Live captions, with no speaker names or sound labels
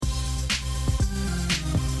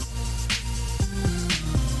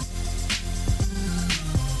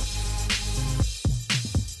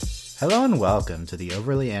Hello and welcome to the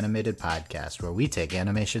Overly Animated Podcast, where we take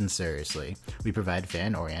animation seriously. We provide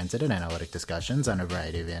fan-oriented and analytic discussions on a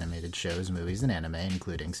variety of animated shows, movies, and anime,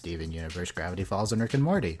 including Steven Universe, Gravity Falls, and Rick and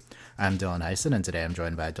Morty. I'm Dylan Heisen, and today I'm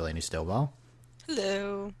joined by Delaney Stillwell.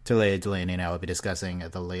 Hello. Today, Delaney and I will be discussing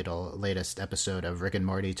the latest episode of Rick and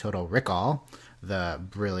Morty Total Recall, the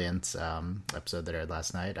brilliant episode that aired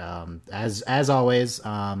last night. As always,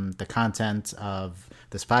 the content of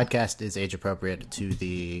this podcast is age appropriate to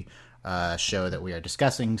the show that we are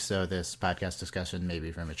discussing, so this podcast discussion may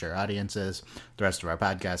be for mature audiences. The rest of our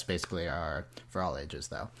podcasts basically are for all ages,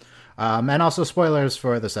 though. And also spoilers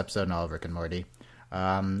for this episode and all of Rick and Morty.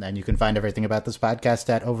 And you can find everything about this podcast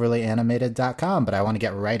at overlyanimated.com, but I want to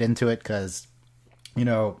get right into it because, you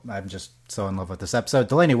know, I'm just so in love with this episode.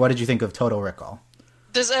 Delaney, what did you think of Total Recall?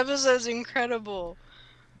 This episode's incredible.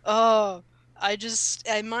 Oh, I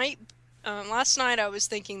might... last night I was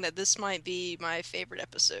thinking that this might be my favorite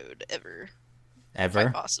episode ever.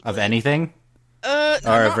 Ever? Possibly. Of anything? No,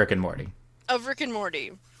 or of Rick and Morty? Of Rick and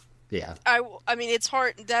Morty. Yeah. I mean, it's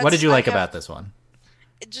hard... What did you like about this one?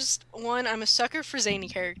 Just, one, I'm a sucker for zany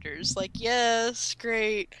characters. Like, yes,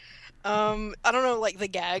 great. I don't know, like, the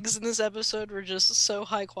gags in this episode were just so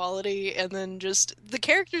high quality, and then just, the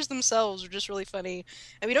characters themselves were just really funny.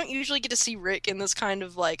 And we don't usually get to see Rick in this kind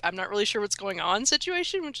of, like, I'm not really sure what's going on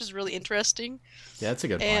situation, which is really interesting. Yeah, that's a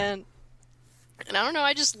good point. And I don't know,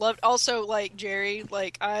 I just loved, also, like, Jerry,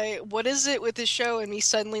 like, what is it with this show and me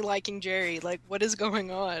suddenly liking Jerry? Like, what is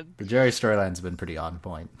going on? The Jerry storyline's been pretty on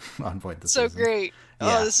point this so season. Great.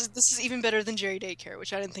 Yeah. Oh, this is even better than Jerry Daycare,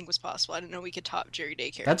 which I didn't think was possible. I didn't know we could top Jerry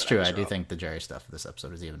Daycare. That's true. I do think the Jerry stuff of this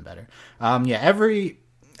episode is even better. Yeah, every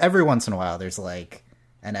once in a while there's like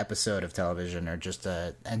an episode of television or just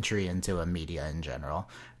a entry into a media in general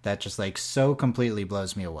that just like so completely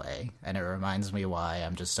blows me away, and it reminds me why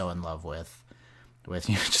I'm just so in love with you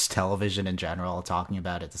know, just television in general, talking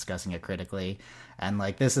about it, discussing it critically. And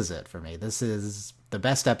like, this is it for me. This is the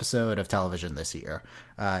best episode of television this year,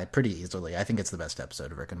 pretty easily. I think it's the best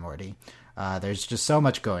episode of Rick and Morty. There's just so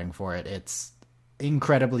much going for it. It's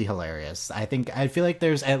incredibly hilarious. I feel like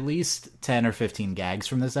there's at least 10 or 15 gags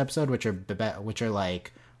from this episode, which are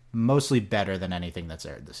like mostly better than anything that's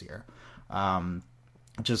aired this year.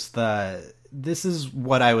 This is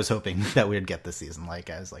what I was hoping that we'd get this season. Like,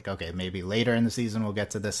 I was like, okay, maybe later in the season we'll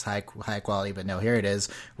get to this high quality, but no, here it is.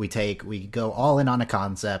 We go all in on a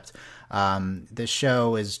concept. This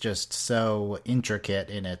show is just so intricate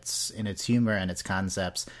in its humor and its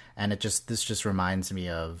concepts, and this just reminds me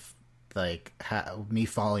of like me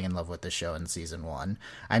falling in love with the show in season 1.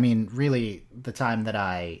 I mean, really, the time that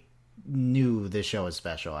I knew this show was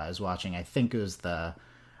special, I was watching, I think it was the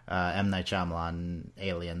M. Night Shyamalan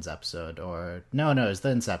Aliens episode, or no, it was the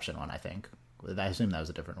Inception one, I think. I assume that was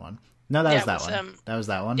a different one. No, that was that one. That was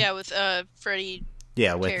that one? Yeah, with Freddy.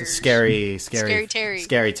 Yeah, with Scary Terry.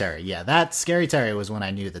 Scary Terry. Yeah, that Scary Terry was when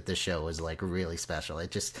I knew that this show was like really special.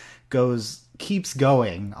 It just keeps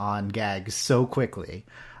going on gags so quickly.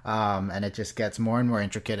 And it just gets more and more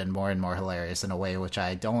intricate and more hilarious in a way which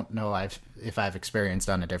I don't know if I've experienced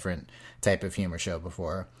on a different type of humor show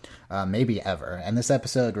before, maybe ever. And this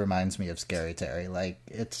episode reminds me of Scary Terry. Like,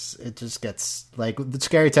 it just gets like, the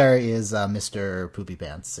Scary Terry is Mr. Poopy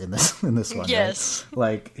Pants in this one. Yes, right?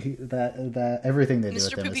 Like that everything they do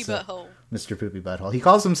with him Poopy is Butthole. Mr. Poopy Butthole. He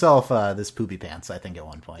calls himself this Poopy Pants, I think, at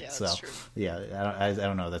one point. Yeah, so that's true. yeah, I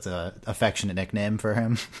don't know. That's a affectionate nickname for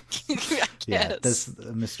him. Yeah, this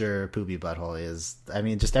Mr. Poopy Butthole is, I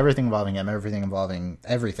mean, just everything involving him, everything involving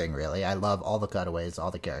everything, really. I love all the cutaways,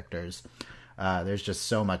 all the characters. There's just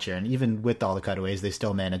so much here, and even with all the cutaways, they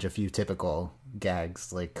still manage a few typical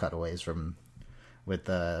gags, like cutaways from with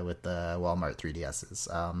the Walmart 3DSs.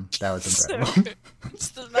 That was incredible.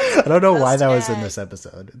 I don't know why that was in this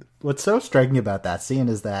episode. What's so striking about that scene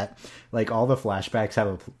is that like all the flashbacks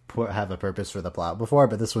have a purpose for the plot before,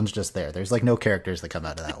 but this one's just there. There's like no characters that come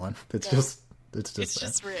out of that one. It's just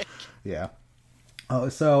Rick. Yeah. Oh,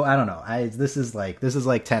 so I don't know. This is like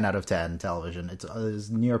 10 out of 10 television.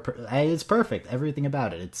 It's perfect. Everything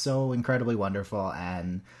about it. It's so incredibly wonderful,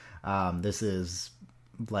 and this is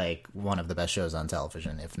like one of the best shows on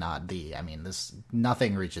television, if not the. I mean,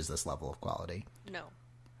 nothing reaches this level of quality. No.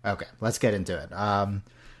 Okay, let's get into it.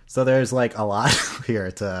 So there's like a lot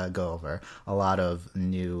here to go over. A lot of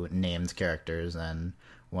new named characters and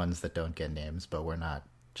ones that don't get names, but we're not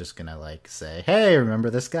just gonna like say, hey,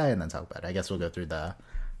 remember this guy, and then talk about it. I guess we'll go through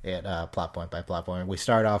plot point by plot point. We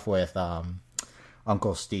start off with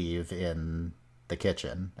Uncle Steve in the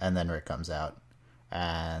kitchen, and then Rick comes out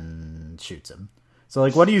and shoots him. So,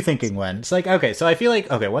 like, what are you thinking when... It's like, okay, so I feel like...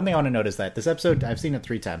 Okay, one thing I want to note is that this episode, I've seen it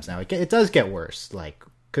 3 times now. It does get worse, like,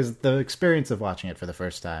 because the experience of watching it for the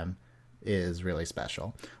first time is really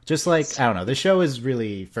special. Just like, I don't know, the show is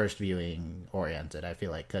really first viewing oriented, I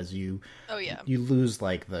feel like, because you lose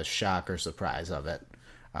like the shock or surprise of it.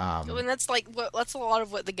 And that's like that's a lot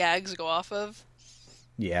of what the gags go off of.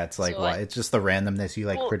 Yeah, it's like, it's just the randomness. You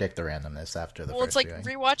predict the randomness after the first viewing.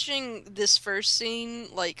 Rewatching this first scene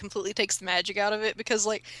like completely takes the magic out of it, because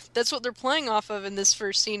like that's what they're playing off of in this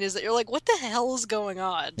first scene, is that you're like, what the hell is going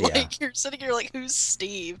on? Yeah. Like you're sitting here like, who's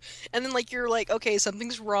Steve? And then like you're like, okay,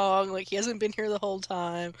 something's wrong. Like he hasn't been here the whole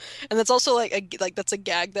time. And that's also like that's a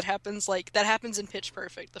gag that happens in Pitch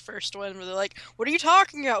Perfect, the first one, where they're like, what are you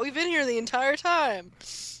talking about? We've been here the entire time.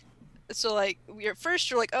 So, like, at first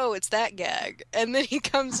you're like, oh, it's that gag. And then he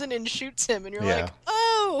comes in and shoots him, and you're like,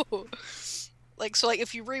 oh! Like, so, like,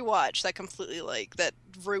 if you rewatch, that completely, like, that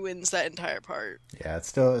ruins that entire part. Yeah, it's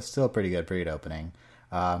still a pretty good opening.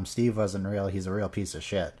 Steve wasn't real. He's a real piece of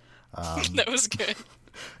shit. That was good.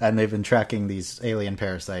 And they've been tracking these alien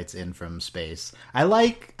parasites in from space.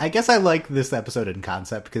 I guess I like this episode in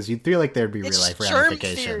concept, because you'd feel like there'd be real-life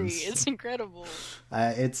ramifications. Theory. It's incredible.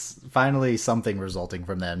 It's finally something resulting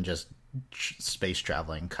from them just space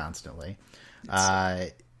traveling constantly. So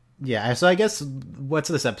I guess what's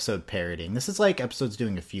this episode parodying? This is like episodes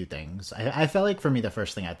doing a few things. I felt like for me the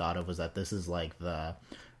first thing I thought of was that this is like the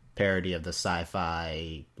parody of the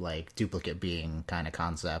sci-fi like duplicate being kind of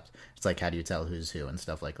concept. It's like, how do you tell who's who and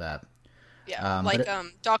stuff like that. Yeah,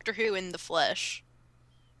 Doctor Who in the flesh.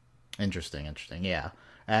 Interesting, yeah.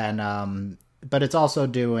 And but it's also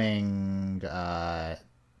doing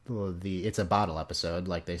it's a bottle episode,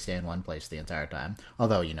 like they stay in one place the entire time,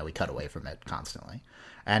 although we cut away from it constantly.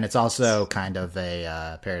 And it's also kind of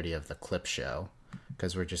a parody of the clip show,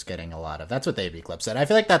 because we're just getting a lot of, that's what the AV Clip said. I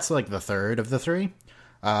feel like that's like the third of the three.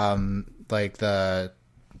 Like the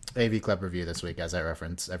AV Club review this week, as I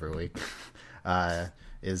reference every week,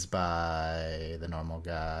 is by the normal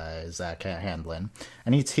guy Zach Handlin,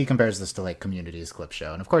 and he compares this to like Community's clip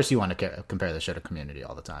show. And of course you want to compare the show to Community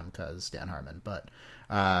all the time because Dan Harmon, but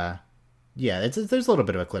there's a little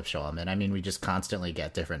bit of a clip show element. I mean, we just constantly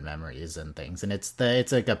get different memories and things, and it's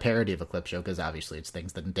like a parody of a clip show, because obviously it's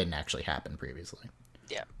things that didn't actually happen previously.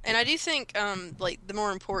 Yeah, and I do think like the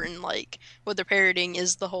more important, like what they're parodying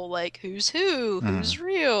is the whole like who's who's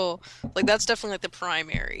real. Like that's definitely like the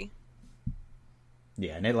primary.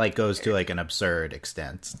 Yeah, and it like goes to like an absurd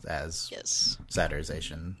extent as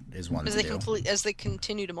satirization is one to do. As they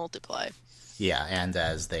continue to multiply. Yeah, and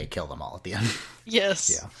as they kill them all at the end.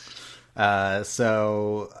 Yes. Yeah.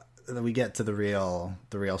 So we get to the real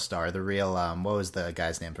star, what was the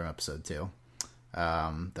guy's name from episode 2?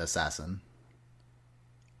 The assassin.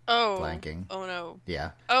 Oh. Blanking. Oh no.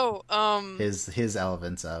 Yeah. Oh, his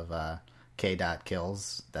elements of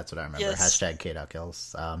K.kills. That's what I remember. Yes.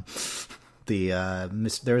 #K.kills.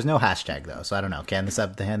 There was no hashtag though, so I don't know. Can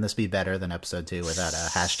this be better than episode 2 without a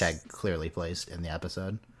hashtag clearly placed in the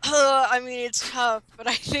episode? I mean, it's tough, but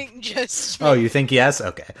I think just. Oh, you think yes?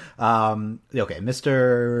 Okay. Okay,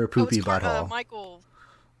 Mr. Poopy Butthole. Michael.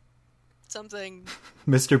 Something.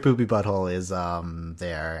 Mr. Poopy Butthole is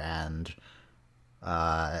there, and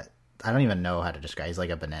I don't even know how to describe. He's like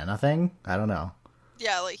a banana thing. I don't know.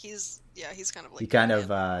 Yeah, like he's kind of like. He kind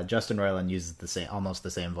of Justin Roiland uses almost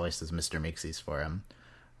the same voice as Mr. Meeksies for him,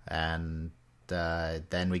 and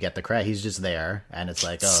then we get the credit. He's just there, and it's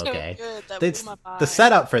like, oh, okay. The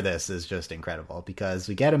setup for this is just incredible, because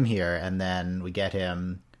we get him here, and then we get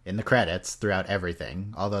him in the credits throughout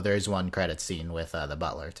everything. Although there is one credit scene with the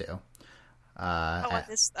butler too. I didn't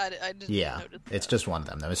notice that. It's just one of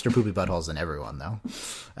them though. Mr. Poopy Butthole's in everyone though.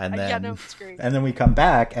 And then it's great. And then we come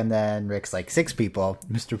back, and then Rick's like 6 people,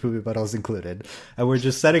 Mr. Poopy Butthole's included, and we're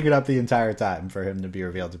just setting it up the entire time for him to be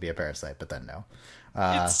revealed to be a parasite, but then no.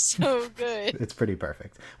 It's so good. It's pretty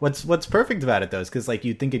perfect. What's perfect about it though is because like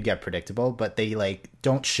you'd think it'd get predictable, but they like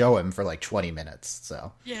don't show him for like 20 minutes.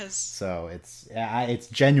 So yes. So it's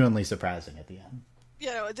genuinely surprising at the end.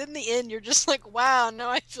 And in the end, you're just like, wow, now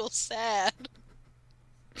I feel sad.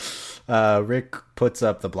 Rick puts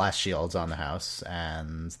up the blast shields on the house,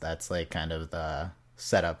 and that's like kind of the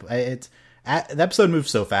setup. The episode moves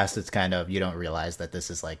so fast, it's kind of, you don't realize that this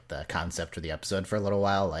is like the concept for the episode for a little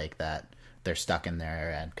while, like that they're stuck in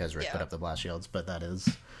there and because Rick put up the blast shields, but that is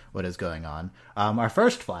what is going on. Our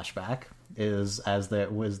first flashback is as there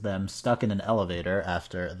was them stuck in an elevator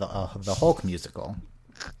after the Hulk musical.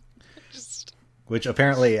 Which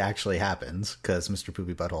apparently actually happens, because Mr.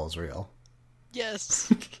 Poopy Butthole is real.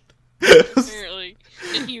 Yes. Apparently.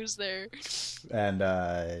 And he was there.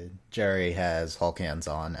 And Jerry has Hulk hands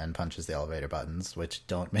on and punches the elevator buttons, which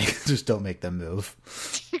just don't make them move.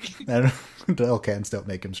 And the Hulk hands don't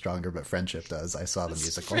make him stronger, but friendship does. I saw the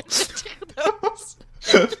musical.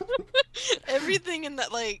 Everything in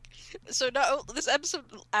that, like, so now this episode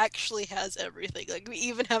actually has everything. Like, we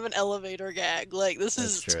even have an elevator gag. Like, this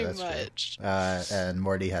is too much. And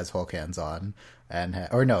Morty has Hulk hands on, and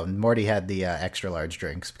Morty had the extra large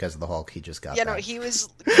drinks because of the Hulk. He just got. Yeah, that. no, he was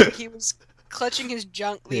clutching his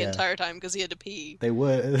junk the entire time because he had to pee. They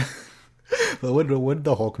would. But would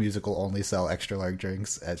the Hulk musical only sell extra large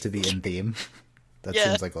drinks to be in theme? That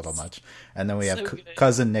seems like a little much. And then we have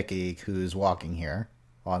cousin Nicky, who's walking here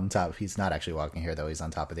on top. He's not actually walking here, though. He's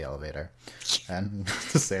on top of the elevator. And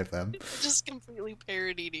to save them. Just completely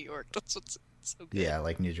parody New York. That's what's so good. Yeah,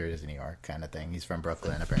 like New Jersey, New York kind of thing. He's from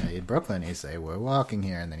Brooklyn, apparently. In Brooklyn, he say, we're walking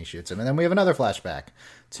here, and then he shoots him. And then we have another flashback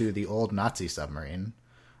to the old Nazi submarine.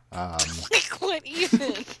 Like, what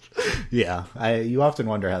even? Yeah, you often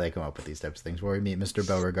wonder how they come up with these types of things, where we meet Mr.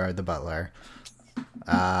 Beauregard, the butler.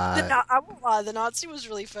 I won't lie, the Nazi was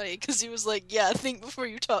really funny because he was like, "Yeah, think before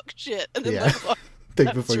you talk shit." And then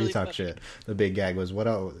think before you talk shit. The big gag was, "What?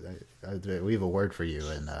 We have a word for you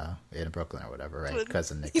in Brooklyn or whatever, right?"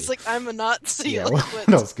 Cousin Nicky. He's like, "I'm a Nazi." Yeah, what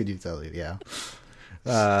else could you tell you? Yeah.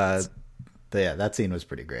 Yeah, that scene was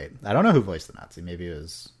pretty great. I don't know who voiced the Nazi. Maybe it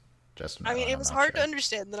was Justin. I mean, it was hard to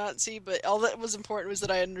understand the Nazi, but all that was important was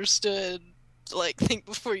that I understood. Like, think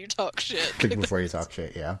before you talk shit. Think before you talk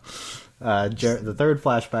shit, yeah. The third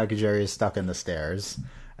flashback, Jerry is stuck in the stairs,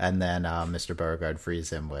 and then Mr. Beauregard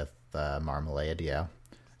frees him with marmalade, yeah.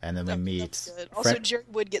 And then we meet... Also, Jerry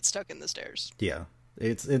would get stuck in the stairs. Yeah.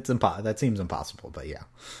 That seems impossible, but yeah.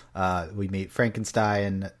 We meet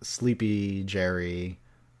Frankenstein, Sleepy Jerry...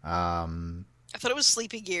 I thought it was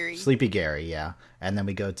Sleepy Gary. Sleepy Gary, yeah. And then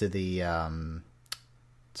we go to the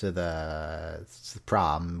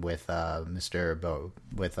prom with Mr.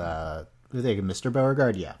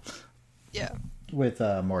 Beauregard, yeah. Yeah. With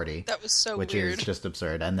Morty. That was so which weird. Is just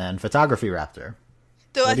absurd. And then Photography Raptor.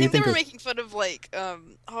 Though I think they were making fun of, like,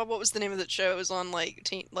 what was the name of that show? It was on, like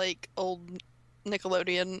old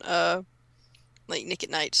Nickelodeon, like Nick at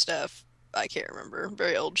Night stuff. I can't remember.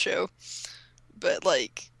 Very old show. But,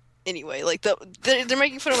 like, anyway, like, they're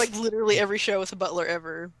making fun of, like, literally every show with a butler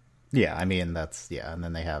ever. Yeah, I mean, and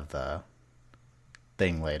then they have the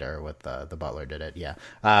thing later with the butler did it, yeah.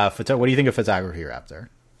 What do you think of Photography Raptor?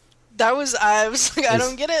 I was like, I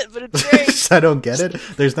don't get it, but it's great. I don't get it?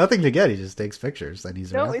 There's nothing to get, he just takes pictures, and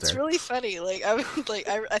he's a raptor. It's really funny, like, I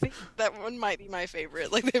think that one might be my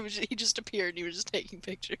favorite, like, he just appeared and he was just taking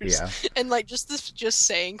pictures. Yeah. And, like, just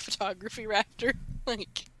saying Photography Raptor,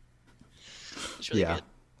 like, it's really good.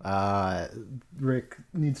 Rick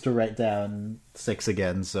needs to write down 6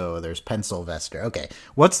 again, so there's Pencilvester. Okay,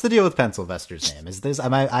 what's the deal with Pencilvester's name? Is this...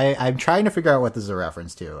 I'm trying to figure out what this is a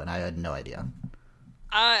reference to, and I had no idea.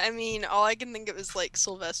 I mean, all I can think of is, like,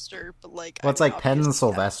 Sylvester, but, like... Well, it's like Penn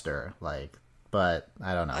Sylvester, like... But,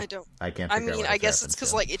 I don't know. I can't figure out what I guess it's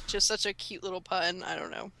because, like, it's just such a cute little pun. I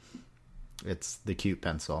don't know. It's the cute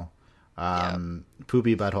pencil.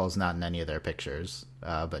 Poopy Butthole's not in any of their pictures,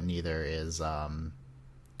 but neither is...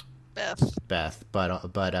 Beth,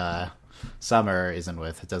 but Summer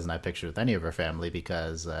doesn't have pictures with any of her family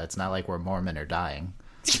because it's not like we're Mormon or dying.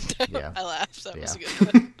 Yeah, I laughed. That was a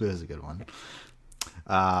good one. It was a good one.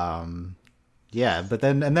 Yeah, but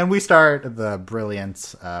then we start the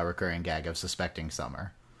brilliant recurring gag of suspecting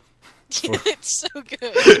Summer. It's so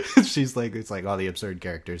good. She's like, it's like all the absurd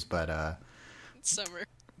characters, but Summer.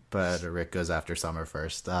 But Rick goes after Summer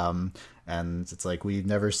first, and it's like we've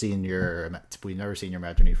never seen your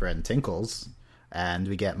imaginary friend Tinkles, and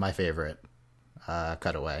we get my favorite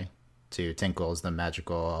cutaway to Tinkles, the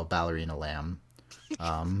magical ballerina lamb,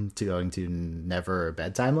 to going to Never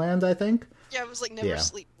Bedtime Land, I think. Yeah, it was like Never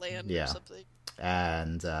Sleep Land or something.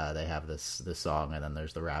 And they have this song, and then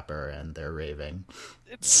there's the rapper, and they're raving.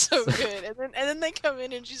 It's so good. And then they come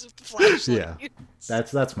in, and she's with the flashlight. Yeah,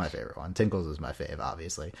 that's my favorite one. Tinkles is my fave,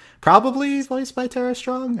 obviously. Probably voiced by Tara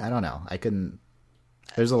Strong. I don't know. I couldn't.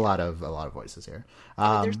 There's a lot of voices here.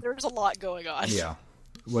 There's a lot going on. Yeah.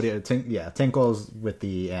 What do you Tinkles with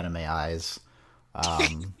the anime eyes.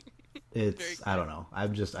 It's I don't know. I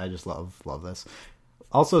just love this.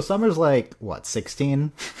 Also, Summer's like what,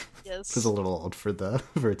 16? Yes. It's a little old for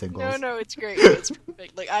Tinkles. No, it's great. It's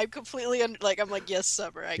perfect. Like, I'm completely I'm like, yes,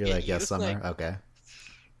 Summer. You're like, yes, Summer. Like, okay.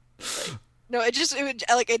 Like, no, it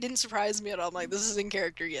didn't surprise me at all. I'm like, this is in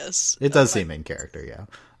character. Yes. It does seem in character. Yeah.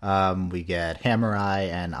 We get Hammer Eye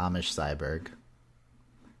and Amish Cyborg.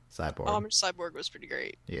 Amish Cyborg was pretty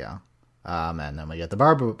great. Yeah. And then we get the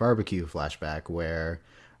barbecue flashback where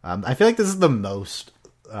I feel like this is the most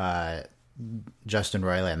Justin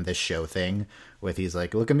Roiland this show thing with he's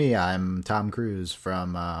like, look at me, I'm Tom Cruise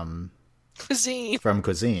from Cuisine.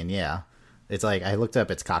 Cuisine. Yeah, it's like I looked up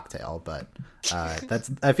it's Cocktail, but that's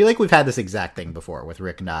I feel like we've had this exact thing before with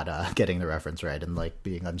Rick not getting the reference right and like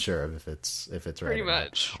being unsure of if it's right. Pretty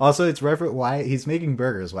much. Also, it's why he's making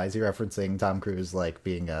burgers. Why is he referencing Tom Cruise like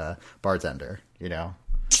being a bartender? You know.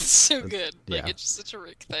 It's so good. Like yeah. it's just such a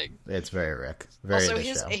Rick thing. It's very Rick. Very also, the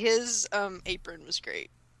show. his apron was great.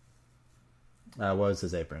 What was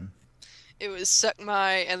his apron? It was suck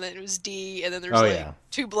my, and then it was D, and then there's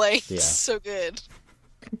two blanks. Yeah. So good.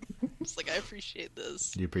 It's like I appreciate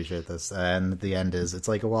this. You appreciate this, and the end is it's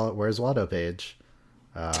like a where's Waldo page.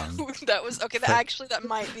 That was okay. That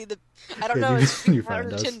might be the. I don't know. It's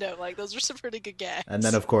Nintendo. Like those are some pretty good gags. And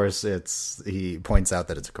then of course he points out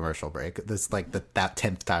that it's a commercial break. This like that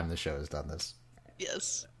 10th time the show has done this.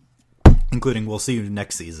 Yes. Including we'll see you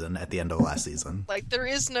next season at the end of the last season. Like there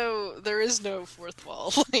is no fourth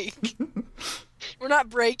wall. Like we're not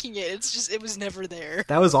breaking it. It's just it was never there.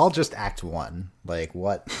 That was all just Act 1. Like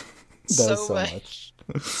what? So much.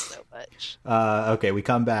 So much. Okay, we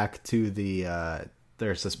come back to the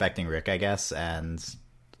they're suspecting Rick, I guess, and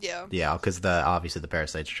yeah, because obviously the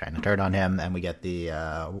parasites are trying to turn on him, and we get Rick.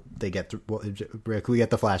 We get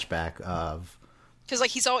the flashback of. Because like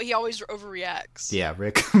he always overreacts. Yeah,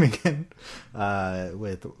 Rick coming in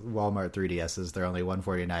with Walmart 3DSs. They're only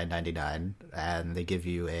 $149.99, and they give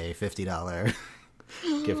you a $50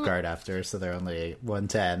 gift card after, so they're only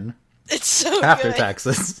 $110. It's so after good.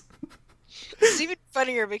 Taxes. It's even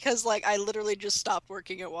funnier because like I literally just stopped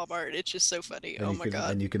working at Walmart. It's just so funny. And oh my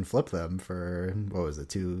god! And you can flip them for what was it,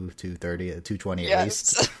 $230, $220 yes. at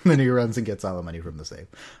least. Then he runs and gets all the money from the safe.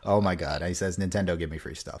 Oh my god! And he says, "Nintendo, give me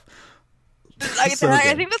free stuff." I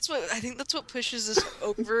think that's what pushes this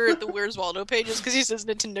over the Where's Waldo pages because he says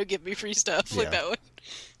Nintendo give me free stuff like that one.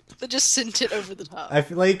 That just sent it over the top. I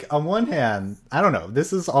feel like on one hand, I don't know,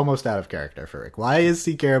 this is almost out of character for Rick. Why does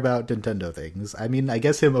he care about Nintendo things? I mean, I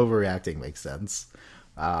guess him overreacting makes sense.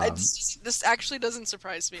 This actually doesn't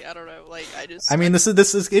surprise me. I don't know. Like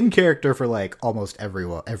this is in character for like almost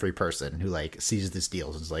every person who like sees this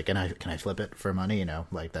deal and is like, can I flip it for money? You know,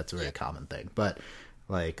 like that's a very common thing. But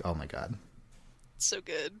like, oh my god. So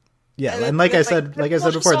good. Yeah, and like I said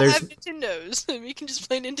before, there's Nintendos. We can just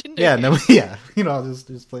play Nintendo. Yeah, games. I'll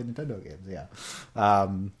just play Nintendo games. Yeah,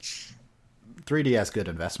 3DS good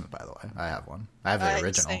investment, by the way. I have one. I have the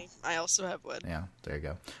original. Same. I also have one. Yeah, there you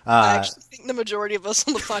go. I actually think the majority of us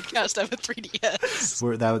on the podcast have a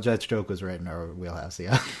 3DS. That joke was right in our wheelhouse.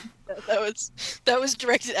 Yeah, that was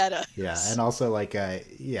directed at us. Yeah, and also like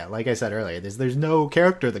like I said earlier, there's no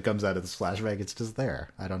character that comes out of this flashback. It's just there.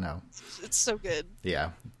 I don't know. It's so good.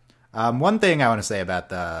 Yeah. One thing I want to say about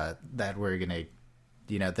that we're gonna,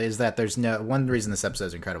 is that there's no one reason this episode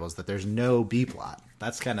is incredible is that there's no B plot.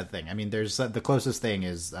 That's kind of thing. I mean, there's the closest thing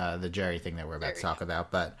is the Jerry thing that we're about to talk about,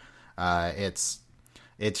 but it's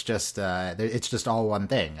just all one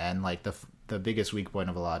thing. And like the biggest weak point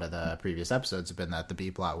of a lot of the previous episodes have been that the B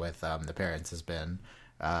plot with the parents has been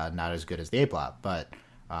not as good as the A plot, but.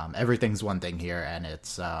 Everything's one thing here, and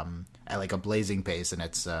it's at like a blazing pace, and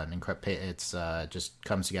it's just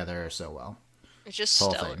comes together so well. It's just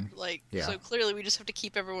stellar. So clearly we just have to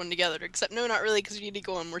keep everyone together. Except no, not really, because we need to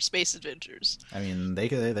go on more space adventures. I mean, they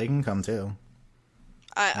can come too.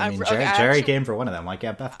 Jerry actually came for one of them. Why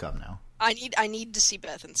can't Beth come now? I need to see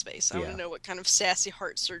Beth in space. I want to know what kind of sassy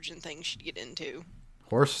heart surgeon thing she'd get into.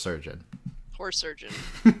 Horse surgeon.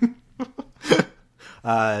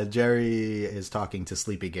 Jerry is talking to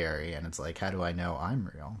Sleepy Gary, and it's like, how do I know I'm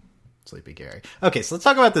real? Sleepy Gary. Okay, so let's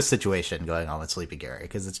talk about this situation going on with Sleepy Gary,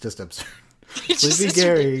 because it's just absurd. Sleepy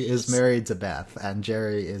Gary is married to Beth, and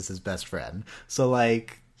Jerry is his best friend. So,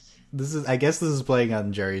 like, I guess this is playing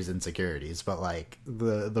on Jerry's insecurities, but, like,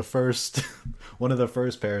 the first, one of the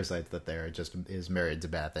first parasites that there just is married to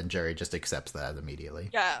Beth, and Jerry just accepts that immediately.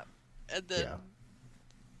 Yeah. And then...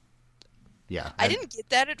 Yeah, I didn't get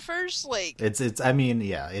that at first. Like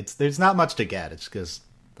there's not much to get. It's because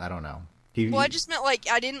I don't know. I just meant like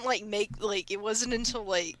I didn't like make like it wasn't until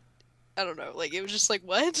like I don't know. Like it was just like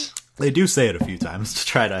what they do say it a few times to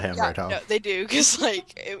try to hammer it home. No, they do because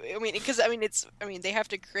like they have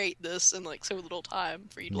to create this in like so little time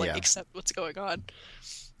for you to like accept what's going on.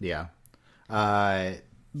 Yeah, and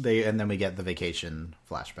then we get the vacation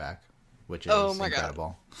flashback, which is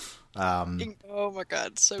incredible. Oh my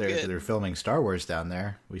god, so good. They're filming Star Wars down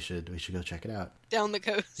there. We should go check it out. Down the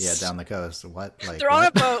coast. Yeah, down the coast. What? Like they're on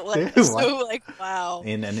a boat. Like so, like wow.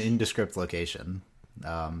 In an indescript location.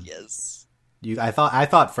 Yes. I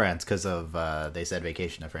thought France because of they said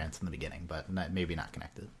Vacation to France in the beginning, but maybe not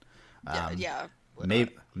connected. Yeah.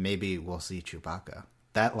 Maybe we'll see Chewbacca.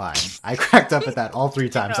 That line, I cracked up at that all 3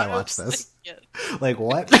 times I watched this. Like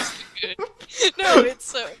what? No,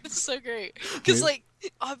 it's so great because like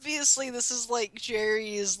obviously this is like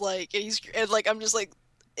Jerry is like and like I'm just like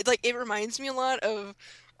it reminds me a lot of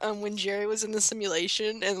when Jerry was in the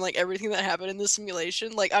simulation and like everything that happened in the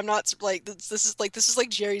simulation. Like I'm not like this is like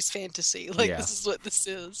Jerry's fantasy. Like this is what this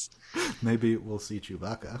is. Maybe we'll see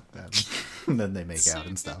Chewbacca and then they make out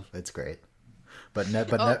and stuff. It's great. What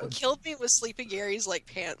killed me was Sleepy Gary's like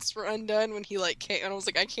pants were undone when he like came, and I was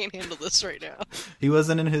like, I can't handle this right now. He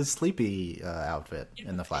wasn't in his Sleepy outfit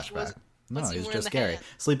in the flashback. No, he's just Gary.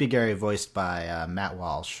 Sleepy Gary, voiced by Matt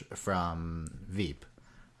Walsh from Veep,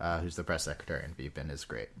 who's the press secretary in Veep, and is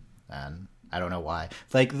great. And I don't know why.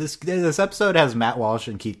 Like this episode has Matt Walsh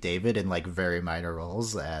and Keith David in like very minor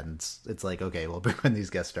roles, and it's like, okay, we'll bring in these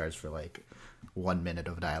guest stars for like 1 minute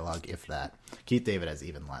of dialogue, if that. Keith David has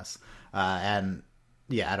even less. And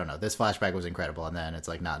yeah, I don't know. This flashback was incredible, and then it's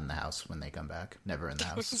like not in the house when they come back. Never in the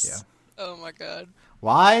house. Yeah. Oh my god.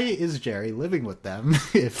 Why is Jerry living with them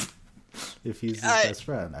if he's his best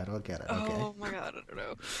friend? I don't get it. Okay. Oh my god, I don't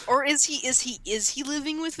know. Or is he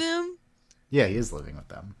living with them? Yeah, he is living with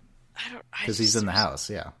them. Because he's in the house.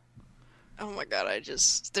 Yeah. Oh my god,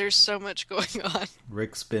 there's so much going on.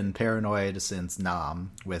 Rick's been paranoid since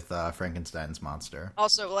Nam with Frankenstein's monster.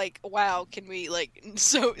 Also, like, wow, can we, like,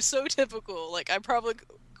 so typical. Like, I probably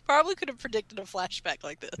could have predicted a flashback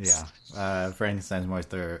like this. Yeah. Frankenstein's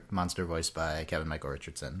monster voiced by Kevin Michael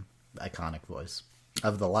Richardson. Iconic voice.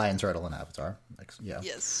 Of the lion turtle in Avatar. Yeah.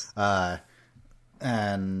 Yes.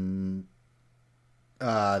 And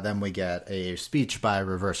then we get a speech by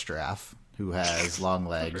Reverse Giraffe, who has long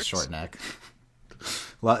legs, short neck.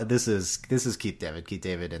 This is Keith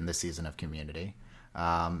David in this season of Community,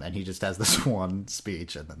 and he just has this one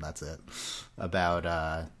speech, and then that's it about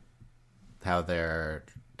how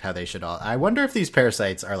they should all. I wonder if these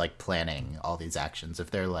parasites are like planning all these actions, if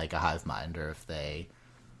they're like a hive mind, or if they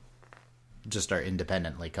just are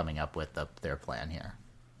independently coming up with their plan here.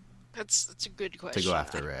 That's a good question. To go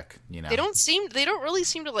after Rick, you know, they don't really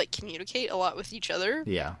seem to like communicate a lot with each other.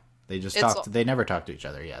 Yeah. They just talk. They never talk to each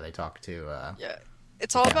other. Yeah, they talk to. Yeah,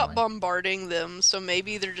 it's all about bombarding them. So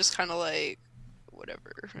maybe they're just kind of like,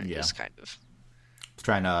 whatever. Just kind of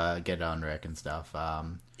trying to get on Rick and stuff.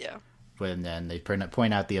 Yeah. When then they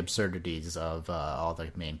point out the absurdities of all the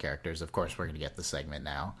main characters. Of course, we're going to get the segment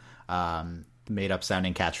now. Made up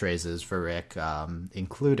sounding catchphrases for Rick,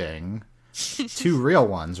 including 2 real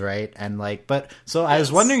ones, right? And like, I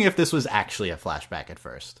was wondering if this was actually a flashback at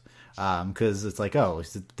first. Because it's like, oh,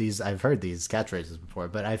 I've heard these catchphrases before,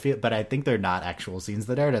 but I think they're not actual scenes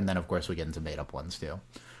that aired, and then of course we get into made up ones too.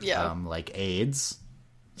 Yeah. Like AIDS,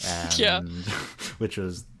 and which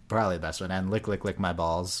was probably the best one, and lick lick lick my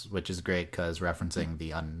balls, which is great because referencing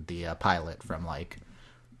the pilot from like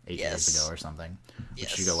 8 years ago or something,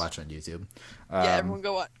 which you go watch on YouTube. Yeah, everyone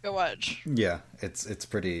go watch. Yeah, it's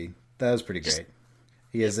pretty. That was pretty great.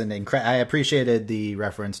 He is I appreciated the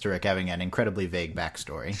reference to Rick having an incredibly vague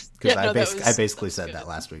backstory, because I basically said that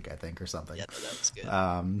last week, I think, or something. Yeah, that was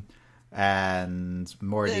good. And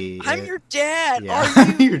Morty. I'm your dad.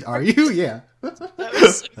 Yeah. Are you? Yeah.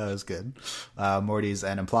 That was good. Morty's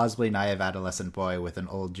an implausibly naive adolescent boy with an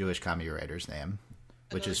old Jewish comic writer's name,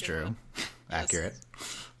 which is true. Accurate.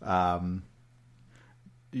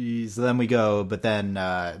 So then we go, but then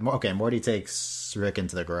Morty takes Rick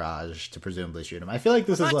into the garage to presumably shoot him. I feel like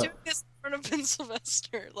this is not doing this in front of Ben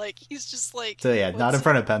Sylvester. Like he's just like. So yeah, not in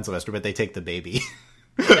front of Ben Sylvester, but they take the baby.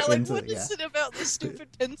 Yeah, like what is it about the stupid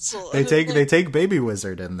pencil? They take Baby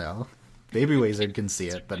Wizard in though. Baby Wizard can see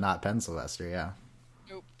it, but not Ben Sylvester. Yeah.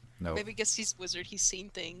 Nope. Maybe guess he's wizard. He's seen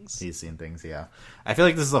things. Yeah. I feel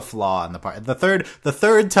like this is a flaw in the part. The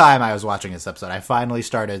third time I was watching this episode, I finally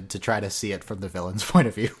started to try to see it from the villain's point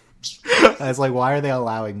of view. I was like, why are they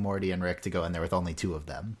allowing Morty and Rick to go in there with only 2 of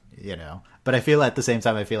them? You know. But I feel at the same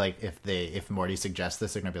time, like if Morty suggests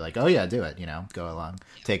this, they're gonna be like, oh yeah, do it. You know, go along,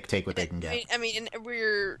 take what they can get. I mean, and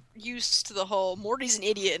we're used to the whole Morty's an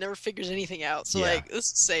idiot and never figures anything out. So like,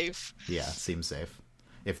 this is safe. Yeah, seems safe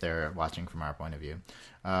if they're watching from our point of view.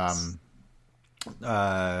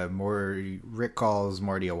 Rick calls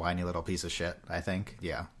Morty a whiny little piece of shit, I think.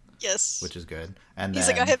 Yeah. Yes. Which is good. And he's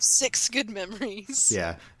then, like, I have 6 good memories.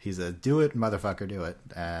 Yeah. He's a do it, motherfucker, do it.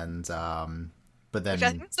 And, but then. Which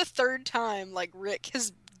I think it's the 3rd time, like, Rick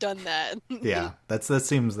has done that. Yeah. That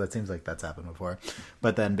seems like that's happened before.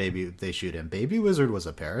 But then they shoot him. Baby Wizard was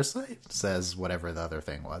a parasite? Says whatever the other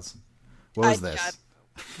thing was. What was this?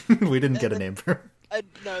 We didn't get a name for him.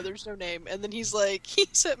 no, there's no name. And then he's like, he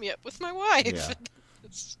set me up with my wife. Yeah.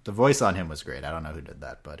 The voice on him was great. I don't know who did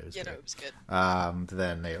that, but it was You know, great. it was good.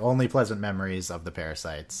 Then the only pleasant memories of the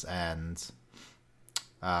parasites and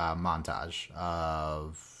montage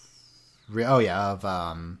of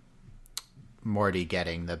Morty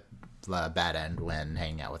getting the bad end when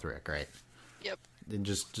hanging out with Rick, right? Yep. And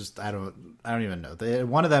just I don't even know.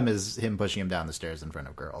 One of them is him pushing him down the stairs in front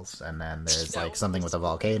of girls, and then there's like something with a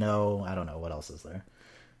volcano. I don't know what else is there.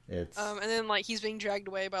 It's And then like he's being dragged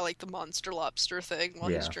away by like the monster lobster thing while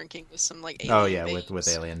he's drinking with some like alien babes. with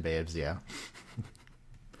alien babes, yeah.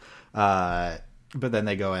 But then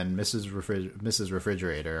they go in, Mrs.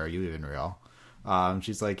 Refrigerator, are you even real?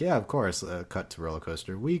 She's like, yeah, of course. Cut to roller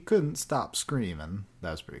coaster. We couldn't stop screaming.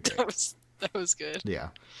 That was pretty great. That was good. Yeah.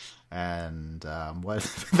 And what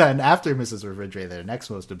then after Mrs. Refrigerator, the next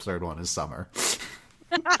most absurd one is Summer.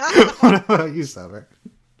 What about you, Summer?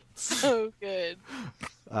 So good.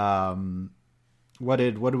 What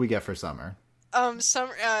did we get for Summer?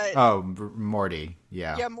 Summer. Morty.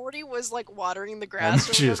 Yeah. Yeah, Morty was like watering the grass.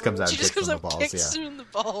 And she just comes out and kicks kicks him in the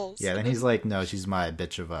balls. Yeah. Then he's like, "No, she's my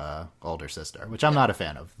bitch of a older sister," which I'm not a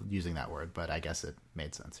fan of using that word, but I guess it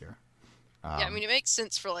made sense here. Yeah, I mean, it makes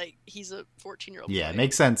sense for like he's a 14-year-old. Yeah, boy. it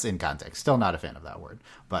makes sense in context. Still not a fan of that word,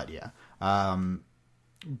 but yeah.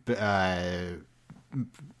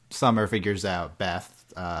 Summer figures out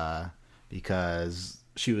Beth because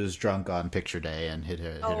she was drunk on picture day and hit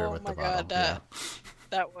her with the bottle.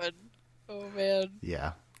 That one. Oh man.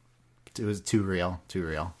 Yeah, it was too real.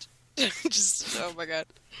 Just oh my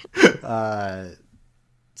god.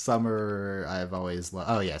 Summer, I've always loved.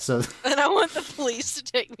 Oh yeah, so. And I want the police to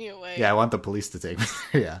take me away. Yeah, I want the police to take me.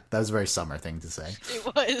 Yeah, that was a very Summer thing to say. It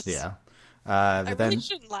was. Yeah. I really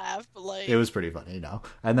shouldn't laugh, but like it was pretty funny,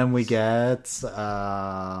 And then we get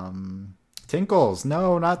Tinkles.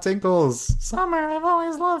 No, not Tinkles. Summer, I've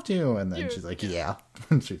always loved you. And then she's like, yeah,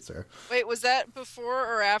 and shoots her. Wait, was that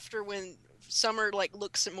before or after when Summer like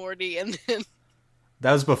looks at Morty and then?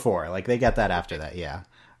 That was before. Like they get that after that, yeah.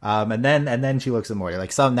 And then she looks at Morty.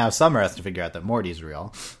 Like now Summer has to figure out that Morty's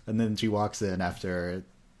real, and then she walks in after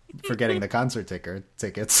forgetting the concert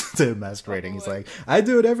tickets to masquerading. He's like, I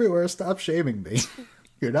do it everywhere. Stop shaming me.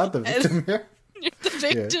 You're not the victim here. You're the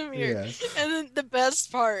victim here. Yeah. And then the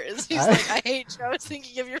best part is he's like, I hate you. I was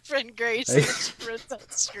thinking of your friend Grace. And she runs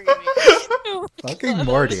out screaming. Oh fucking God,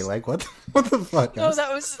 Morty. Like what the fuck? No,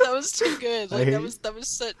 that was too good. Like that was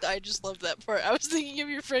so, I just love that part. I was thinking of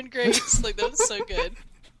your friend Grace. Like that was so good.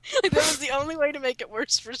 Like that was the only way to make it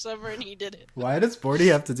worse for Summer, and he did it. Why does Morty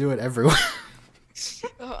have to do it everywhere?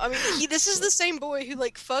 I mean, this is the same boy who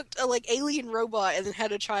like fucked a like alien robot and then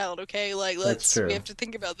had a child. Okay, like we have to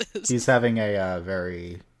think about this. He's having a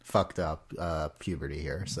very fucked up puberty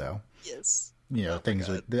here, so yes, things.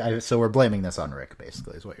 So we're blaming this on Rick,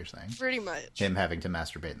 basically, is what you're saying. Pretty much. Him having to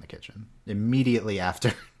masturbate in the kitchen immediately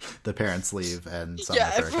after the parents leave and Summer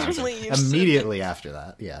for a concert. Immediately after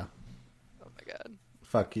that, yeah. Oh my god.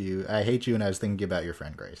 Fuck you. I hate you, and I was thinking about your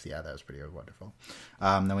friend Grace. Yeah, that was pretty wonderful.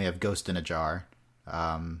 Then we have Ghost in a Jar.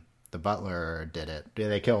 The butler did it.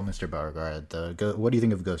 Did they kill Mr. Beauregard? What do you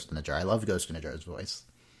think of Ghost in a Jar? I love Ghost in a Jar's voice.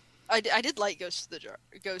 I did like Ghost in the Jar.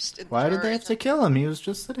 Why did they have to kill him? He was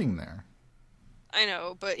just sitting there. I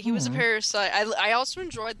know, but he was a parasite. I also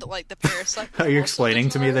enjoyed the parasite. Are you explaining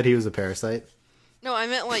to me that he was a parasite? No, I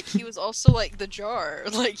meant like he was also like the jar.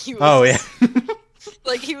 Like he was. Oh yeah.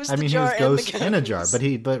 Like he was. I the mean, jar he was Ghost and the in a jar,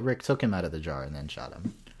 but Rick took him out of the jar and then shot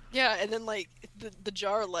him. Yeah, and then like the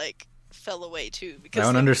jar like fell away too. Because I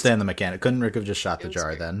don't understand the mechanic. Couldn't Rick have just shot the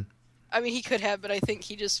jar then? I mean, he could have, but I think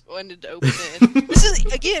he just wanted to open it. This is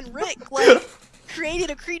again Rick like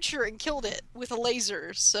created a creature and killed it with a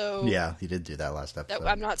laser. So yeah, he did do that last episode.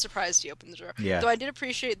 I'm not surprised he opened the jar. Yeah. Though I did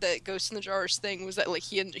appreciate that Ghost in the Jar's thing was that like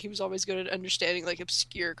he was always good at understanding like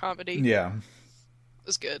obscure comedy. Yeah, it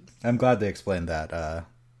was good. I'm glad they explained that.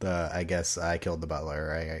 I guess I killed the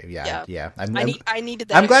butler. Yeah. I needed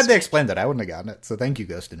that. I'm glad they explained that. I wouldn't have gotten it. So thank you,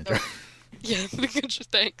 Ghost in a Jar. Yeah,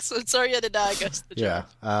 thanks. I'm sorry you had to die, Ghost in a Jar.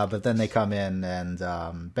 Yeah, but then they come in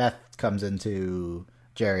and Beth comes into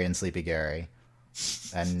Jerry and Sleepy Gary,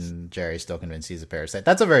 and Jerry's still convinced he's a parasite.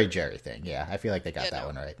 That's a very Jerry thing. Yeah, I feel like they got that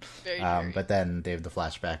one right. Very Jerry. But then they have the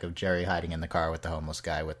flashback of Jerry hiding in the car with the homeless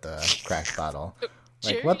guy with the crack bottle.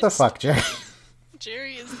 Like, what the fuck, Jerry?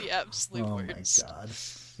 Jerry is the absolute worst. Oh my god.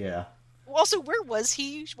 Yeah. Also, where was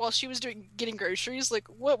he while she was getting groceries? Like,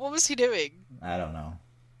 what was he doing? I don't know.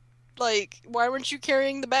 Like, why weren't you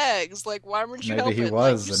carrying the bags? Like, why weren't you helping? Maybe he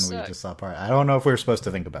was, and we just saw part. I don't know if we were supposed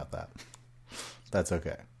to think about that. That's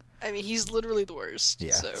okay. I mean, he's literally the worst.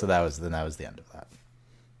 Yeah. So that was the end of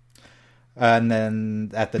And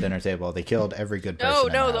then at the dinner table, they killed every good person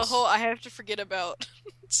in the the house. whole I have to forget about.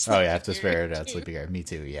 Oh yeah, I have to spare it out. Sleepy Gary. Me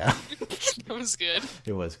too. Yeah, That was good.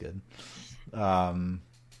 it was good.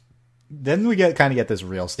 Then we get this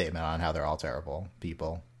real statement on how they're all terrible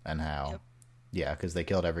people and how, Yep. yeah, because they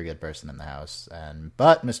killed every good person in the house,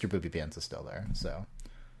 but Mr. Poopy Pants is still there. So,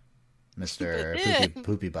 Mr.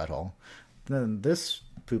 Poopy Butthole. Then this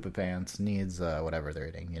Poopy Pants needs whatever they're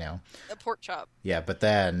eating, A pork chop. Yeah, but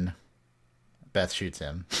then Beth shoots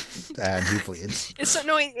him, and he bleeds.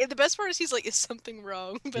 The best part is he's like, "Is something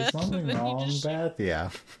wrong, Is Beth?" something And then he wrong, just- Beth? Yeah.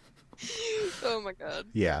 Oh my god.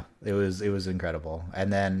 Yeah, it was incredible.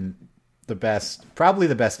 And then probably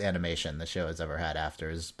the best animation the show has ever had after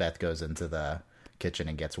is Beth goes into the kitchen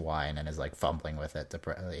and gets wine and is like fumbling with it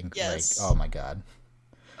Yes. like, oh my god.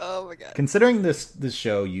 Oh my god. Considering this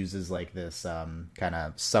show uses like this kind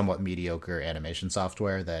of somewhat mediocre animation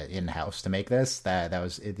software that in-house to make this, that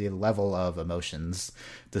was the level of emotions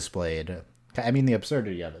displayed. I mean, the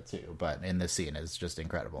absurdity of it too, but in this scene is just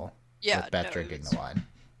incredible. Yeah. With Beth drinking the wine.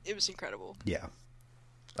 It was incredible. Yeah.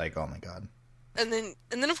 Like, oh my god. And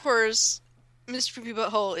then of course, Mr. Poopy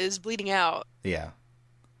Butthole is bleeding out, Yeah.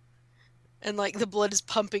 and like the blood is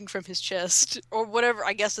pumping from his chest or whatever.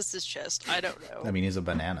 I guess it's his chest. I don't know. I mean, he's a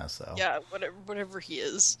banana, so. Yeah, whatever he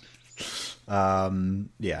is.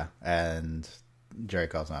 Yeah, and Jerry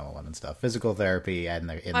calls 911 and stuff. Physical therapy, and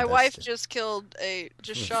My wife just shot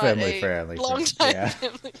family a longtime friend. Yeah.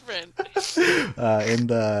 family friend. in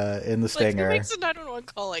the Like, who stinger. makes a 911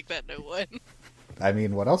 call like that? No one. I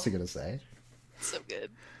mean, what else are you gonna say? So good.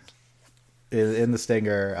 In the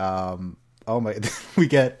stinger, oh my, we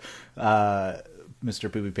get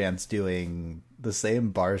Mr. Poopy Pants doing the same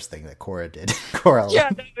bars thing that Cora did. Cora, Yeah,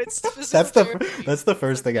 no, it's that's the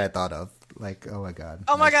first thing I thought of. Like, oh my god.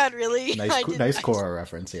 Oh my god, really? Nice Cora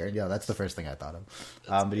reference here. Yeah, that's the first thing I thought of.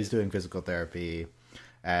 But he's doing physical therapy,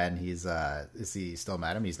 and he's is he still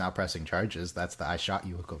mad at him? He's not pressing charges. That's the "I shot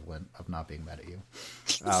you" equivalent of not being mad at you.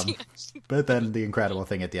 But then the incredible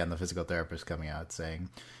thing at the end, the physical therapist coming out saying,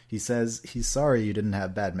 he says he's sorry you didn't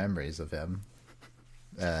have bad memories of him,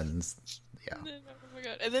 and yeah. Oh my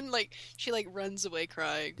god! And then like she like runs away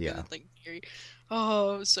crying. Yeah. And then, like Gary.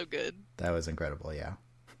 Oh, it was so good. That was incredible. Yeah.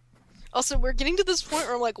 Also, we're getting to this point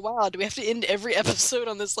where I'm like, wow, do we have to end every episode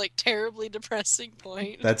on this like terribly depressing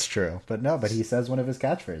point? That's true. But he says one of his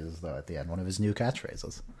catchphrases though at the end, one of his new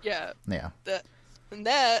catchphrases. Yeah. Yeah.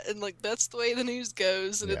 And like that's the way the news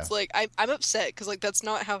goes, and Yeah. it's like I'm upset because like that's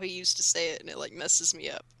not how he used to say it, and it like messes me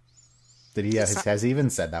up. Did he has he even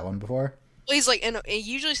said that one before? Well, he's like, he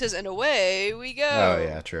usually says, "And away we go." Oh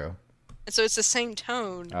yeah, true. And so it's the same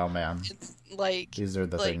tone. Oh man. It's like These are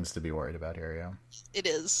the like, things to be worried about here, yeah. it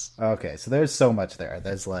is. Okay, so there's so much there.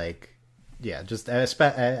 There's like, yeah, just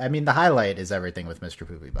I mean, the highlight is everything with Mr.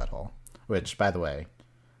 Poopy Butthole, which, by the way,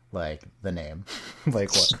 like the name,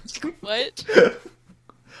 like what? What?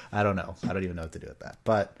 I don't know. I don't even know what to do with that.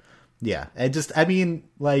 But yeah, I mean,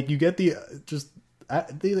 like you get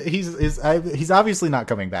he's obviously not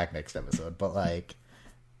coming back next episode, but like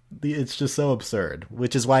it's just so absurd,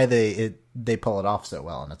 which is why they pull it off so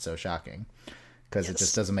well, and it's so shocking because it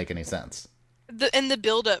just doesn't make any sense. The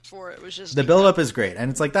build up for it was just The build up is great, and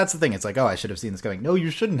it's like that's the thing. It's like, oh, I should have seen this coming. No, you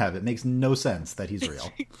shouldn't have. It makes no sense that he's real.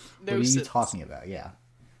 no What are you sense. talking about? Yeah,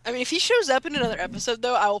 I mean, if he shows up in another episode,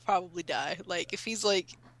 though, I will probably die. Like, if he's like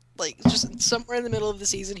just somewhere in the middle of the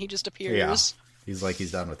season, he just appears. yeah.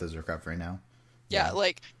 He's done with his recovery now. Yeah,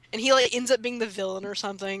 like, and he like ends up being the villain or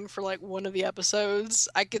something for like one of the episodes.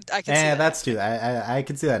 I could see that. That's too. I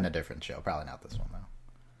could see that in a different show. Probably not this one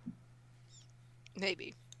though.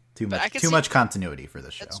 Maybe. Too But I much. could Too see- much continuity for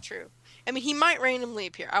this show. That's true. I mean, he might randomly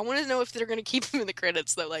appear. I want to know if they're going to keep him in the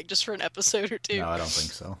credits though, like just for an episode or two. No, I don't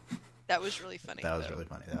think so. That was really funny. That was though. really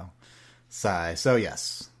funny though. Sigh. So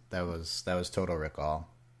yes, that was Total Recall.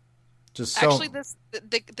 Just so Actually,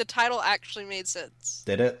 the title actually made sense.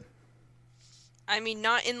 did it. I mean,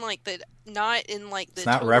 not in like the It's not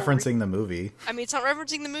Total referencing the movie. I mean, it's not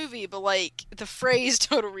referencing the movie, but like the phrase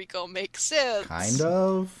 "Total Recall" makes sense. Kind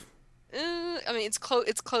of. I mean, it's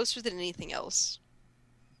closer than anything else.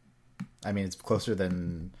 I mean, it's closer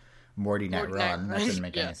than Morty Night Morty Night Run. That Run, didn't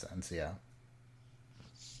make yeah. any sense. Yeah.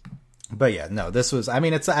 But yeah, no. This was. I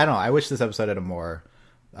mean, it's. I don't know. I wish this episode had a more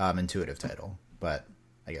intuitive title, but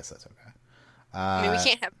I guess that's okay. I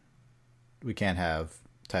mean, We can't have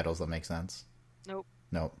titles that make sense. Nope.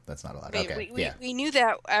 Nope, that's not allowed. I mean, Okay, we knew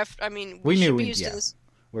that after. I mean, We knew should we- be used yeah. to this.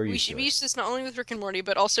 We're We used should to be it. used to this not only with Rick and Morty,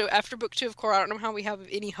 but also after book 2 of Korra. I don't know how we have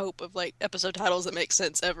any hope of like episode titles that make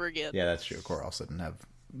sense ever again. Yeah, that's true. Core also didn't have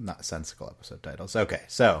not sensical episode titles. Okay,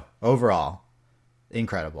 so overall,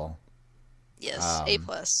 incredible. Yes, A+.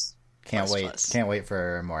 Can't wait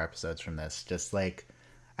for more episodes from this. Just like,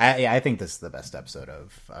 I think this is the best episode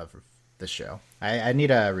of the show. I need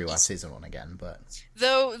to rewatch season 1 again, but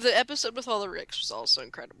Though the episode with all the Ricks was also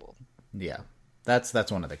incredible. yeah, that's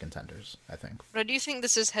one of the contenders, I think. But I do think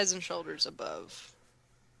this is heads and shoulders above.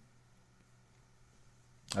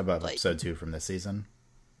 Above episode 2 from this season.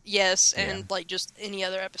 Yes, and like just any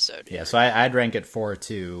other episode. Yeah, so I'd rank it 4,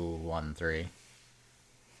 2, 1, 3.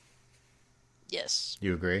 Yes.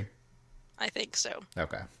 You agree? I think so.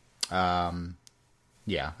 Okay.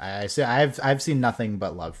 Yeah, I've seen nothing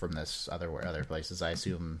but love from this other places. I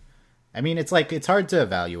assume. I mean, it's hard to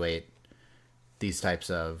evaluate these types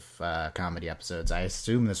of comedy episodes. I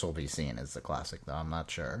assume this will be seen as the classic, though. I'm not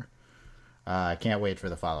sure. I can't wait for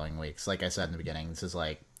the following weeks. Like I said in the beginning, this is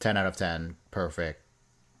like 10 out of 10, perfect,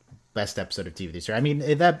 best episode of TV this year. I mean,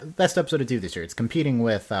 that best episode of TV this year. It's competing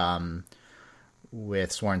with Sworn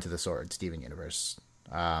to the Sword, Steven Universe.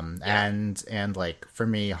 And like for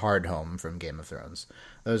me, Hard Home from Game of Thrones.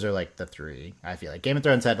 Those are like the 3. I feel like Game of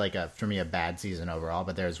Thrones had like for me a bad season overall,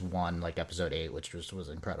 but there's one like episode 8 which was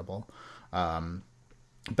incredible.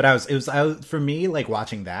 But for me, like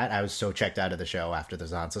watching that, I was so checked out of the show after the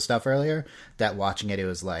Sansa stuff earlier that watching it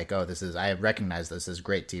was like, oh, I recognize this as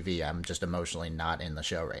great TV. I'm just emotionally not in the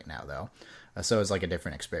show right now though. So it was like a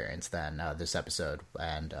different experience than this episode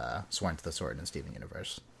and Sworn to the Sword and Steven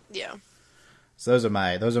Universe. Yeah. So those are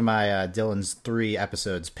my Dylan's 3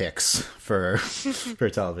 episodes picks for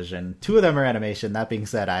television. 2 of them are animation. That being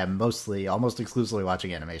said, I am almost exclusively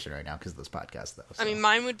watching animation right now because of this podcast, though. So. I mean,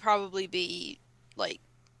 mine would probably be like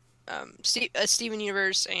Steven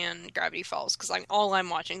Universe and Gravity Falls because all I'm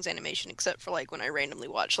watching is animation, except for like when I randomly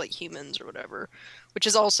watch like Humans or whatever, which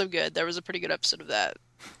is also good. There was a pretty good episode of that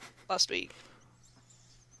last week.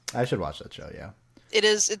 I should watch that show. Yeah, it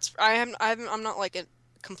is. I'm not like a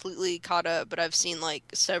completely caught up, but I've seen like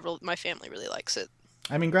several. My family really likes it.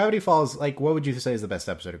 I mean, Gravity Falls. Like, what would you say is the best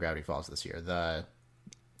episode of Gravity Falls this year?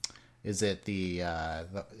 Is it the? I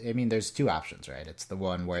mean, there's 2 options, right? It's the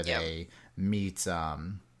one where they meet.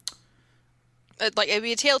 Like it'd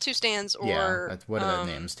be a Tale of Two Stands, or what are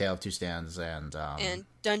the names? Tale of Two Stands and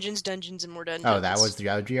Dungeons, and More Dungeons. Oh, that was the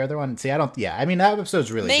other one. See, I don't. Yeah, I mean that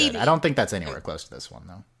episode's really good. I don't think that's anywhere close to this one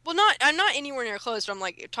though. Well, I'm not anywhere near close. But I'm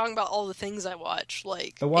like talking about all the things I watch,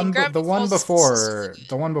 like the one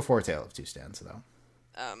before Tale of Two Stands though.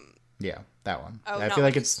 Yeah, that one. Oh, I feel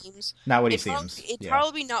like it's not what he seems. It's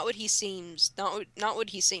probably not what he seems. Not what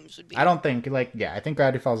he seems would be. I don't think I think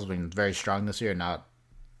Gravity Falls has been very strong this year. Not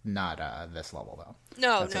this level though.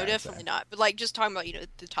 No, definitely not. But like just talking about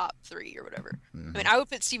the top 3 or whatever. Mm-hmm. I mean, I would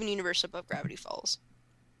put Steven Universe above Gravity Falls.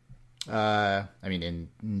 I mean,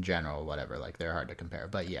 in general, whatever. Like they're hard to compare,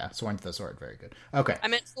 but yeah, Sworn to the Sword, very good. Okay. I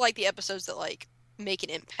meant like the episodes that like make an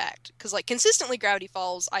impact because like consistently Gravity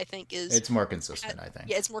Falls I think it's more consistent. I think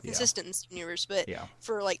it's more consistent in Steven Universe, but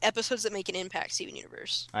for like episodes that make an impact, Steven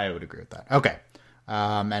Universe. I would agree with that. Okay.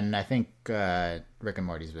 And I think Rick and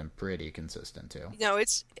Morty's been pretty consistent too. No,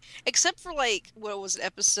 it's except for like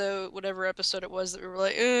whatever episode it was that we were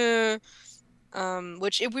like,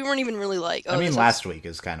 which we weren't even really like. I mean, last week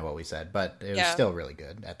is kind of what we said, but it was still really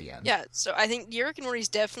good at the end. Yeah, so I think Rick and Morty's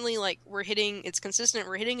definitely like it's consistent.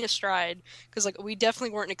 We're hitting a stride because like we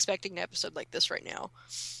definitely weren't expecting an episode like this right now.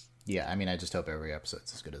 Yeah, I mean, I just hope every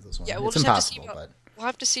episode's as good as this one. Yeah, it's impossible, we'll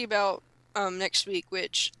have to see about next week,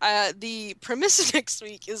 which the premise of next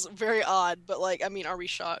week is very odd, but like, I mean, are we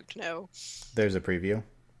shocked? No. There's a preview?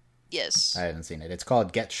 Yes. I haven't seen it. It's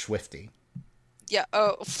called Get Swifty. Yeah,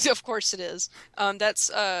 oh, of course it is. That's,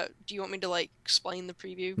 do you want me to like explain the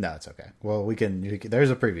preview? No, it's okay. Well, we can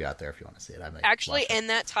there's a preview out there if you want to see it. Actually, and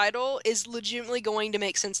that title is legitimately going to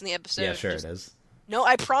make sense in the episode. Yeah, sure it is. No,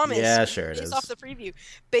 I promise. Yeah, sure it is. Based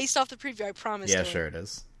off the preview, I promise. Yeah, sure it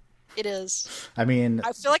is. It is. I mean,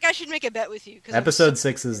 I feel like I should make a bet with you. Episode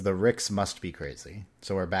 6 is The Ricks Must Be Crazy.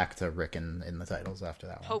 So we're back to Rick in the titles after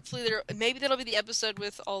that one. Hopefully, maybe that'll be the episode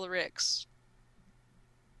with all the Ricks.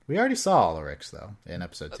 We already saw all the Ricks, though, in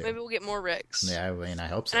episode 2. Maybe we'll get more Ricks. Yeah, I mean, I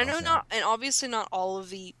hope so. And I know and obviously not all of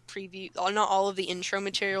the not all of the intro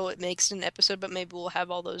material it makes in an episode, but maybe we'll have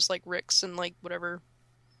all those, like, Ricks and, like, whatever.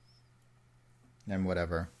 And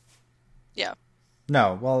whatever. Yeah.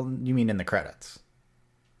 No, well, you mean in the credits.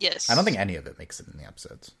 Yes. I don't think any of it makes it in the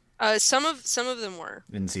episodes. Some of them were.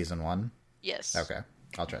 In season 1? Yes. Okay.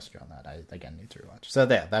 I'll trust you on that. I, again, need to rewatch. So,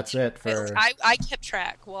 there. That's it for... I kept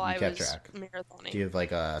track while I was marathoning. Do you have,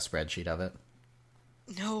 like, a spreadsheet of it?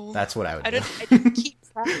 No. That's what I would do. I didn't keep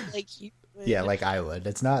track like you would. Yeah, like I would.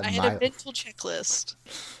 It's not I had a mental checklist.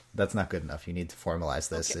 That's not good enough. You need to formalize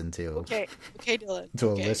this into... Okay, Dylan. To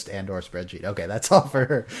a list and or spreadsheet. Okay, that's all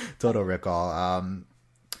for Total Recall.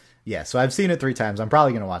 Yeah, so I've seen it 3 times. I'm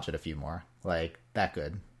probably going to watch it a few more. Like, that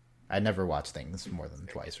good. I never watch things more than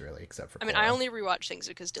twice, really, except for I mean, Korra. I only rewatch things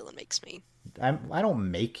because Dylan makes me. I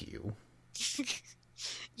don't make you.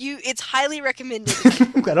 It's highly recommended.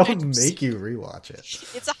 I don't make you rewatch it.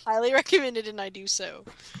 It's a highly recommended, and I do so.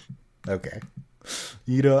 Okay.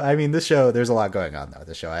 You know, I mean, this show, there's a lot going on, though.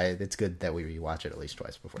 The show, it's good that we rewatch it at least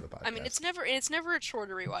twice before the podcast. I mean, it's never a chore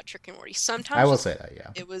to rewatch Rick and Morty. Sometimes I will say that, yeah.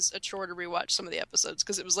 it was a chore to rewatch some of the episodes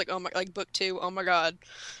because it was like, oh my, like book 2, oh my god.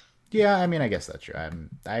 Yeah, I mean, I guess that's true.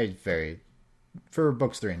 For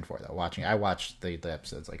books 3 and 4, though, I watched the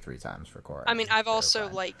episodes like 3 times for Korra. I mean, I've also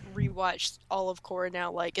like rewatched all of Korra now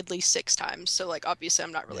like at least 6 times. So like, obviously,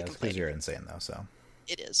 I'm not really because complaining. you're insane, though. So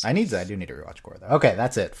it is. I do need to rewatch Korra, though. Okay,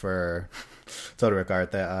 that's it for Total Rick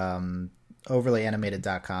Art. The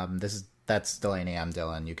overlyanimated.com. That's Delaney. I'm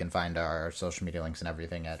Dylan. You can find our social media links and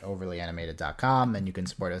everything at overlyanimated.com, and you can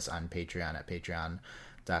support us on Patreon at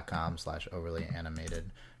patreon.com/overlyanimated.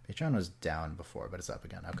 Patreon was down before, but it's up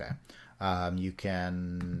again. Okay. You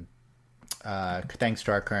can, thanks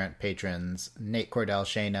to our current patrons, Nate, Cordell,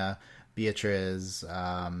 Shayna, Beatriz,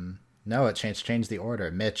 no, it changed the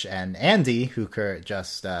order, Mitch and Andy, who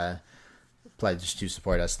just pledged to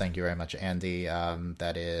support us. Thank you very much, Andy.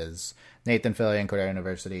 That is Nathan, Philly, and Cordell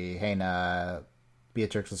University, Hannah,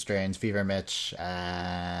 Beatrix Lestrange, Fever Mitch,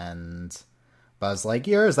 and Buzz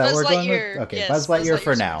Lightyear. Is that what we're going with? Okay, yes, Buzz Lightyear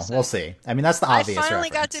for now. 100%. We'll see. I mean, that's the obvious reference. I finally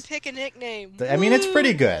got to pick a nickname. I mean, it's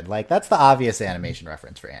pretty good. Like, that's the obvious animation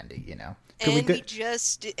reference for Andy, you know? Y'all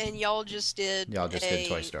just did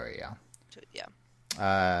Toy Story, yeah. Yeah.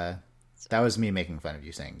 That was me making fun of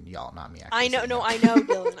you saying y'all, not me. I know,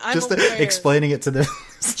 Dylan. I'm just aware. Explaining it to the...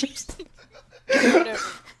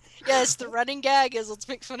 Yes, the running gag is let's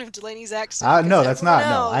make fun of Delaney's accent. No, that's not.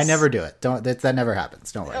 No, I never do it. That never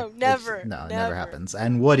happens. Don't worry. Oh, never. It never happens.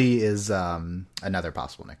 And Woody is another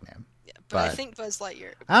possible nickname. Yeah, but I think Buzz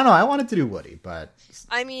Lightyear. I don't know. I wanted to do Woody, but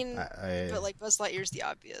I mean, but like Buzz Lightyear's the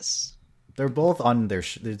obvious. They're both on their.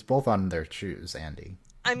 It's both on their shoes, Andy.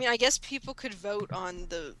 I mean, I guess people could vote on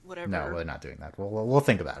the whatever. No, we're not doing that. We'll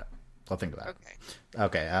think about it. We'll think about it.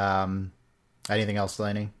 Okay. Anything else,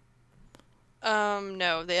 Delaney?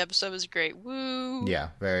 No, the episode was great. Woo! Yeah,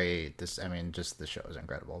 just the show is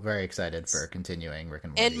incredible. Very excited for continuing Rick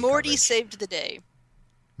and Morty. And Morty coverage. Saved the day.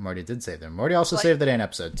 Morty did save them. Morty also saved the day in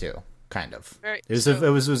episode 2, kind of.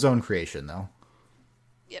 It was his own creation, though.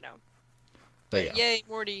 You know. But yeah. Yay,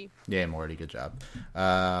 Morty. Yay, Morty. Good job.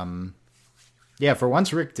 Yeah, for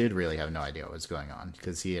once, Rick did really have no idea what was going on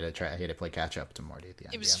because he had to play catch up to Morty at the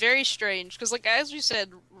end. It was very strange because, like as we said,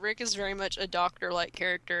 Rick is very much a doctor-like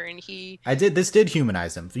character, and this did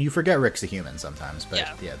humanize him. You forget Rick's a human sometimes, but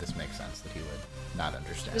yeah, this makes sense that he would not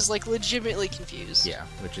understand. He was like legitimately confused. Yeah,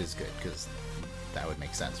 which is good because that would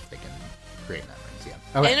make sense if they can create memories. Yeah,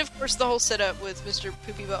 okay. And of course, the whole setup with Mr.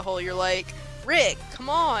 Poopy Butthole, you're like, Rick, come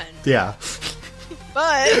on. Yeah,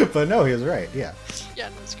 but no, he was right. Yeah. Yeah,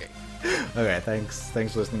 no, it's great. Okay, thanks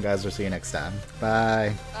for listening, guys. We'll see you next time.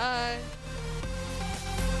 Bye. Bye.